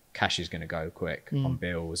cash is going to go quick on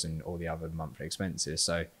bills and all the other monthly expenses.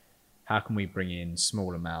 So how can we bring in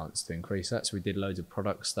small amounts to increase that? So we did loads of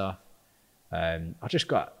product stuff. I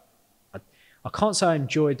can't say I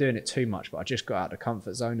enjoy doing it too much, but I just got out of the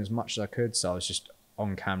comfort zone as much as I could. So I was just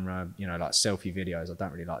on camera, you know, like selfie videos. I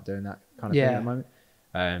don't really like doing that kind of thing at the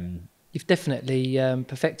moment. You've definitely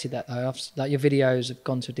perfected that though. Like your videos have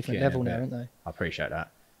gone to a different level now, haven't they? I appreciate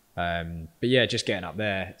that. But yeah, just getting up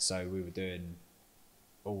there. So we were doing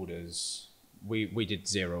orders. We did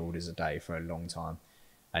 0 orders a day for a long time.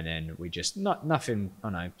 And then we just, nothing, I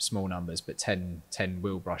know, small numbers, but 10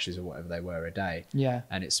 wheel brushes or whatever they were a day. Yeah.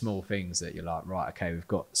 And it's small things that you're like, right, okay, we've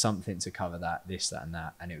got something to cover that, this, that, and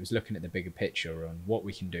that. And it was looking at the bigger picture on what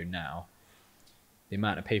we can do now. The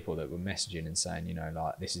amount of people that were messaging and saying, you know,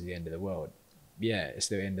 like, this is the end of the world. Yeah, it's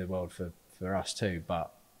the end of the world for us too.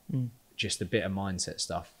 But just a bit of mindset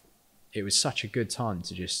stuff. It was such a good time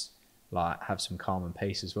to just, like, have some calm and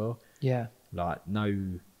peace as well. Yeah. Like,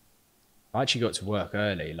 I actually got to work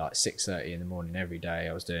early, like 6:30 in the morning every day.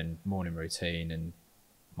 I was doing morning routine, and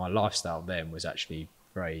my lifestyle then was actually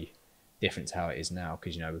very different to how it is now,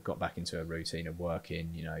 because, you know, we've got back into a routine of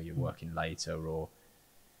working, you know, you're working later, or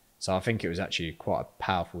so I think it was actually quite a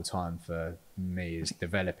powerful time for me as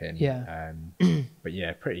developing. Yeah. But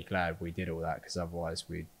yeah, pretty glad we did all that, because otherwise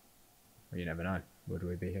you never know. Would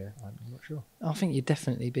we be here? I'm not sure. I think you'd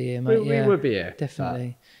definitely be here, mate. We would be here.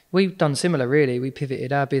 Definitely. We've done similar, really. We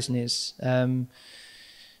pivoted our business.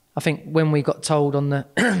 I think when we got told on the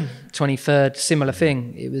 23rd, similar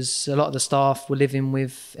thing. It was a lot of the staff were living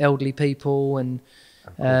with elderly people, and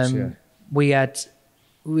of course, we had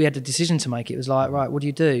a decision to make. It was like, right, what do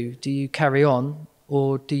you do? Do you carry on,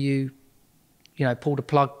 or do you pull the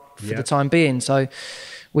plug for the time being? So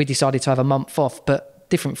we decided to have a month off, but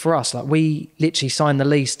different for us. Like, we literally signed the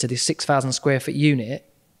lease to this 6,000 square foot unit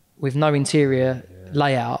with no interior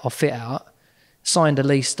layout or fit out, signed a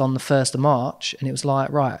lease on the 1st of March, and it was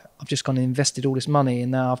like, right, I've just gone and invested all this money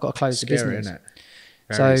and now I've got to close the business. Isn't it?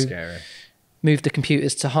 Very scary. Moved the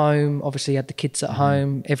computers to home, obviously had the kids at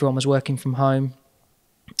home, everyone was working from home.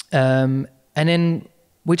 And then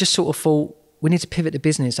we just sort of thought, we need to pivot the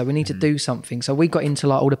business, so we need to do something. So we got into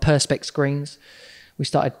like all the Perspex screens. We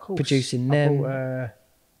started producing them.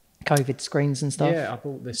 COVID screens and stuff. Yeah, I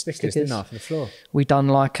bought the stickers, didn't I, for the floor. We done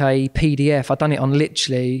like a PDF. I done it on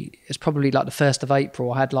literally, it's probably like the 1st of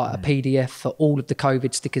April. I had like a PDF for all of the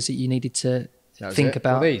COVID stickers that you needed to think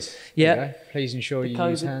about. Well, these? Yeah. Please ensure you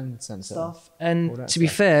use hand sanitizer. Stuff. And to be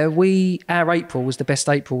fair, our April was the best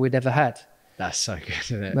April we'd ever had. That's so good,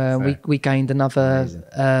 isn't it? We gained another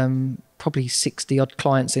probably 60 odd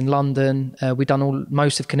clients in London. We done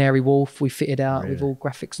most of Canary Wharf. We fitted out with all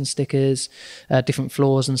graphics and stickers, different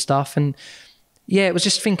floors and stuff. And yeah, it was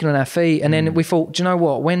just thinking on our feet. And then we thought, do you know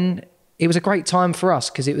what? When it was a great time for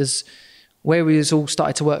us, because it was where we was all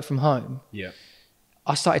started to work from home. Yeah.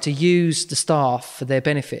 I started to use the staff for their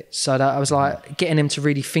benefit. So that I was like getting them to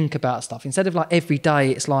really think about stuff instead of like every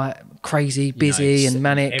day. It's like crazy, busy and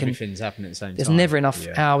manic. Everything's happening at the same time. There's never enough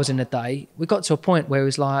hours in the day. We got to a point where it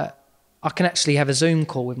was like, I can actually have a Zoom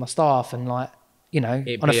call with my staff and like, you know,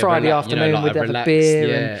 on a Friday afternoon, like we'd have a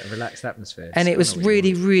beer. A relaxed atmosphere. And it was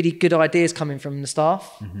really, really good ideas coming from the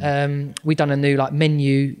staff. We'd done a new like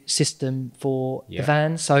menu system for the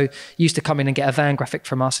van. So you used to come in and get a van graphic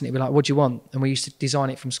from us and it'd be like, what do you want? And we used to design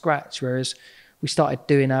it from scratch, whereas we started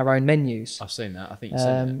doing our own menus. I've seen that. I think you've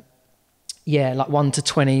seen it. Yeah, like 1 to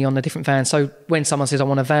 20 on the different vans. So when someone says, I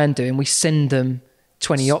want a van doing, we send them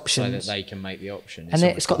 20 options. So that they can make the option. And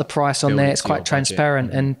it's got the price on there. It's quite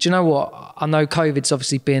transparent. And do you know what? I know COVID's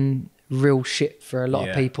obviously been real shit for a lot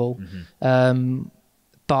of people.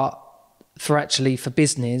 But for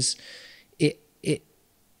business, it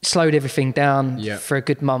slowed everything down for a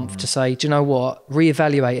good month to say, do you know what?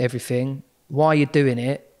 Reevaluate everything, why you're doing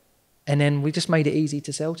it. And then we just made it easy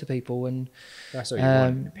to sell to people. And that's what you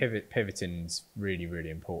want. Pivoting's really, really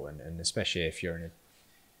important. And especially if you're in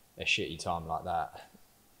a shitty time like that,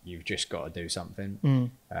 you've just got to do something.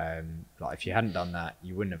 Like if you hadn't done that,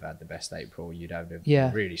 you wouldn't have had the best April. You'd have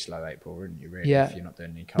a really slow April, wouldn't you? Really, if you're not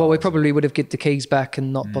doing any cars. Well, we probably would have given the keys back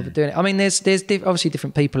and not bothered doing it. I mean, there's obviously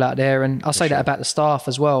different people out there, and I'll say that about the staff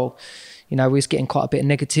as well. You know, we was getting quite a bit of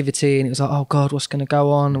negativity, and it was like, oh God, what's going to go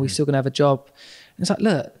on? Are we still going to have a job? And it's like,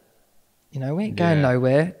 look, you know, we ain't going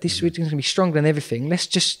nowhere. This week's going to be stronger than everything. Let's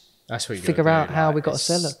just figure out how we got to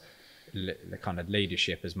sell it. The kind of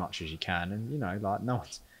leadership as much as you can, and you know, like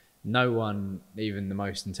no one, even the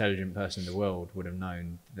most intelligent person in the world, would have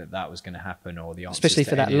known that was going to happen, or the answers especially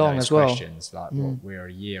for that long as well. Questions. Like we're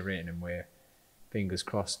a year in, and we're fingers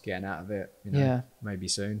crossed getting out of it. You know, maybe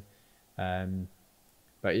soon.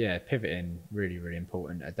 But yeah, pivoting really, really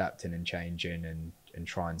important. Adapting and changing and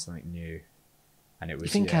trying something new. And it was. You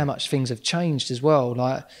think how much things have changed as well,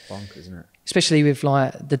 like bonkers, isn't it? Especially with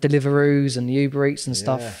like the Deliveroos and the Uber Eats and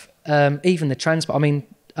stuff. Even the transport. I mean,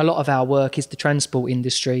 a lot of our work is the transport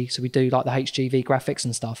industry. So we do like the HGV graphics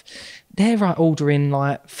and stuff. They're like ordering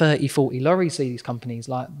like 30, 40 lorries, these companies.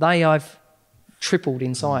 Like I've tripled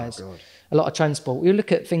in size. Oh, God. A lot of transport. You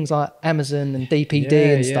look at things like Amazon and DPD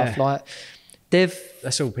and stuff like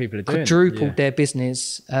that's all people are doing. Quadrupled their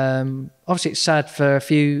business. Obviously it's sad for a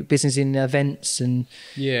few businesses in events and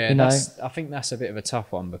you know. I think that's a bit of a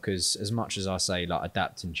tough one, because as much as I say like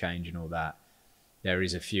adapt and change and all that, there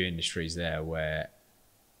is a few industries there where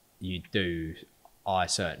I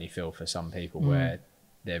certainly feel for some people where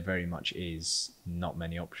there very much is not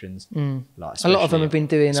many options. Like a lot of them have been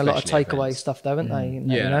doing a lot of takeaway events. Stuff though, haven't they? You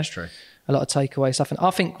Yeah, know? that's true. A lot of takeaway stuff. And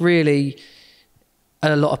I think really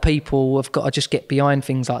a lot of people have got to just get behind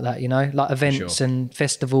things like that, you know, like events and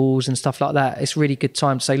festivals and stuff like that. It's a really good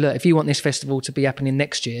time to say, look, if you want this festival to be happening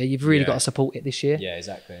next year, you've really got to support it this year. Yeah,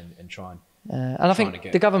 exactly. And try and I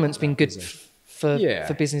think the government's been good for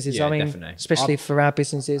businesses. I mean, definitely. Especially for our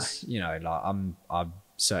businesses. You know, like I'm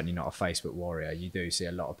certainly not a Facebook warrior. You do see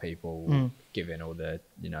a lot of people giving all the,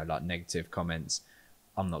 you know, like negative comments.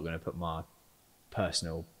 I'm not going to put my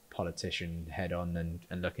personal politician head on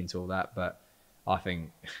and look into all that, but I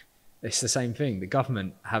think it's the same thing. The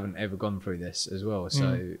government haven't ever gone through this as well,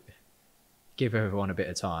 so give everyone a bit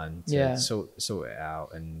of time to sort it out.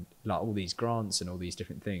 And like all these grants and all these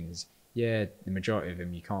different things, the majority of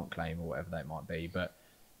them you can't claim or whatever they might be, but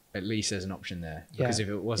at least there's an option there. Because if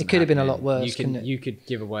it wasn't, it could have been a lot worse. You could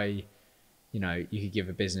give away, you know, you could give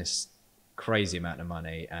a business crazy amount of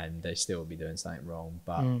money and they still be doing something wrong.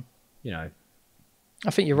 But you know, I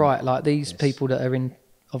think you're right. Like these people that are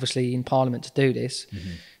obviously in Parliament to do this,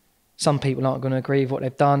 some people aren't going to agree with what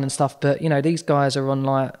they've done and stuff, but you know, these guys are on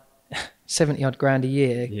like 70 odd grand a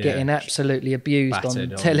year getting absolutely abused on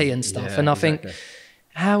telly and stuff. And I think,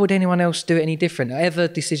 how would anyone else do it any different? Whatever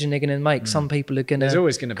decision they're going to make, some people are going to There's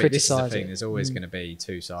always going to be, this is the thing, it. there's always going to be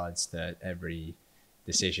two sides to every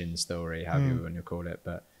decision, story, however you want to call it.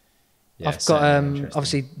 But I've got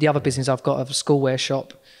obviously the other business I've got, a schoolwear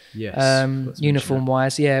shop, uniform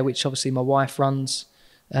wise, which obviously my wife runs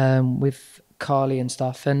with Carly and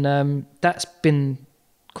stuff, and that's been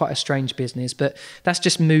quite a strange business, but that's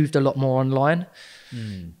just moved a lot more online.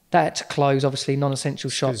 That had to close, obviously, non-essential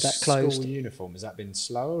shop that closed. School uniform, has that been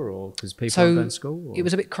slower, or because people have done school? Or? It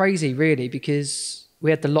was a bit crazy really, because we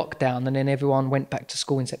had the lockdown and then everyone went back to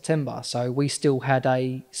school in September, so we still had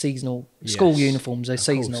a seasonal school uniforms are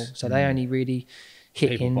seasonal, so they only really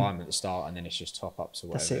hit people in. buy them at the start and then it's just top ups or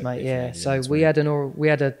whatever. That's it, mate. So we had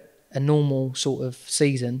a normal sort of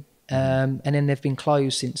season, and then they've been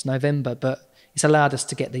closed since November, but it's allowed us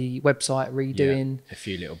to get the website redoing. A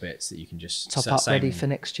few little bits that you can just top up ready for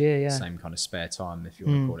next year. Same kind of spare time, if you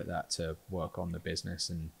want to call it that, to work on the business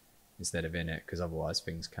and instead of in it, because otherwise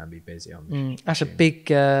things can be busy. That's a big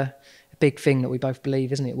thing that we both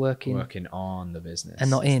believe, isn't it? Working on the business and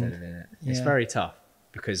not in it. It's very tough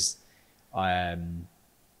because I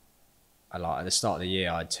like at the start of the year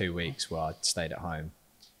I had 2 weeks where I stayed at home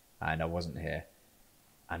and I wasn't here,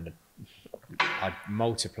 and I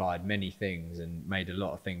multiplied many things and made a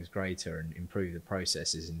lot of things greater and improved the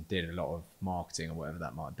processes and did a lot of marketing or whatever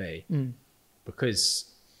that might be, because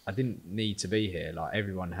I didn't need to be here. Like,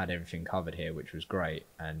 everyone had everything covered here, which was great,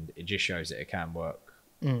 and it just shows that it can work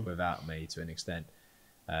without me to an extent.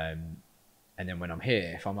 And then when I'm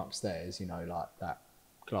here, if I'm upstairs, you know, like that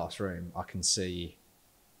classroom, I can see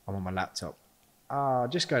I'm on my laptop.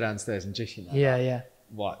 Just go downstairs and just, you know,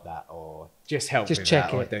 wipe that or just help just with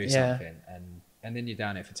check that or do something. And then you're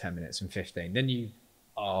down here for 10 minutes and 15. Then you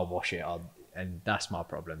wash it on, and that's my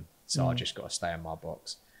problem. So I just got to stay in my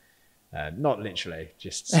box. Not literally,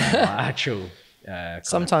 just my actual.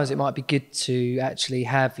 Sometimes it might be good to actually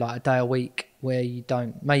have like a day a week where you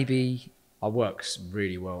don't. Maybe I work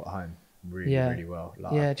really well at home, really well.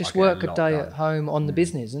 Like, just work a day at home on the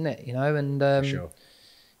business, isn't it? You know, and for sure.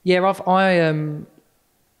 Yeah,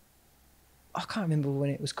 I can't remember when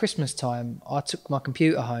it was Christmas time. I took my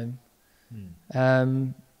computer home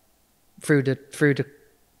through the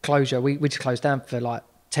closure. We just closed down for like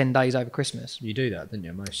 10 days over Christmas. You do that, didn't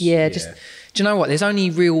you? Just, do you know what? There's only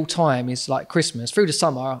real time is like Christmas. Through the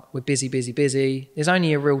summer, we're busy. There's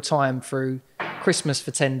only a real time through Christmas for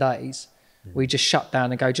 10 days. We just shut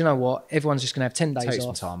down and go, do you know what? Everyone's just going to have 10 days Take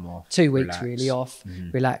off. some time off. 2 weeks really off,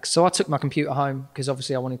 relax. So I took my computer home because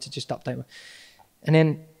obviously I wanted to just update. And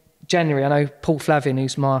then January, I know Paul Flavin,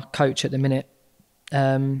 who's my coach at the minute,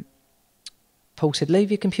 Paul said, leave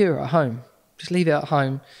your computer at home. Just leave it at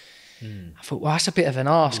home. I thought, well, that's a bit of an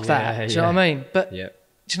ask, that. Do you know what I mean? But do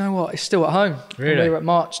you know what? It's still at home. Really? We're at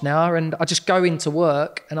March now, and I just go into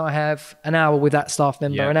work and I have an hour with that staff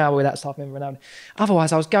member, an hour with that staff member, an hour.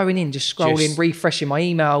 Otherwise, I was going in, just scrolling, refreshing my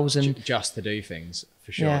emails. And just to do things,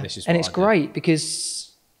 for sure. Yeah. This is and it's great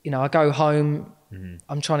because, you know, I go home,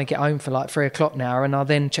 I'm trying to get home for like 3 o'clock now, and I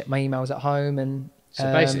then check my emails at home. And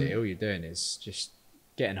so basically all you're doing is just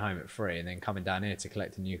getting home at 3 and then coming down here to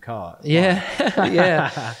collect a new car. Yeah.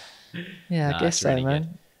 I guess so, really man.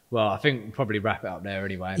 Good. Well, I think we'll probably wrap it up there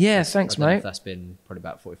anyway. Yeah, thanks, mate. That's been probably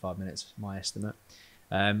about 45 minutes, my estimate.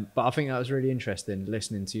 But I think that was really interesting,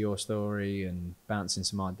 listening to your story and bouncing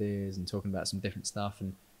some ideas and talking about some different stuff.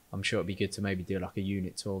 And I'm sure it'd be good to maybe do like a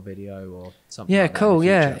unit tour video or something. Yeah, like cool. That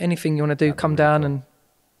in the future. Anything you want to do, come down and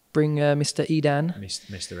bring Mr. Edan.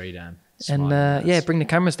 Mr. Edan. And bring the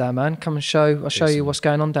cameras down, man. Come and I'll show you what's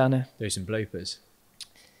going on down there. Do some bloopers.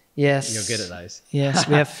 Yes. You're good at those. Yes,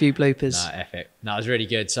 we have a few bloopers. Epic. No, it was really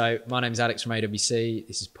good. So my name's Alex from AWC.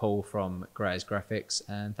 This is Paul from Grey's Graphics.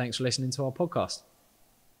 And thanks for listening to our podcast.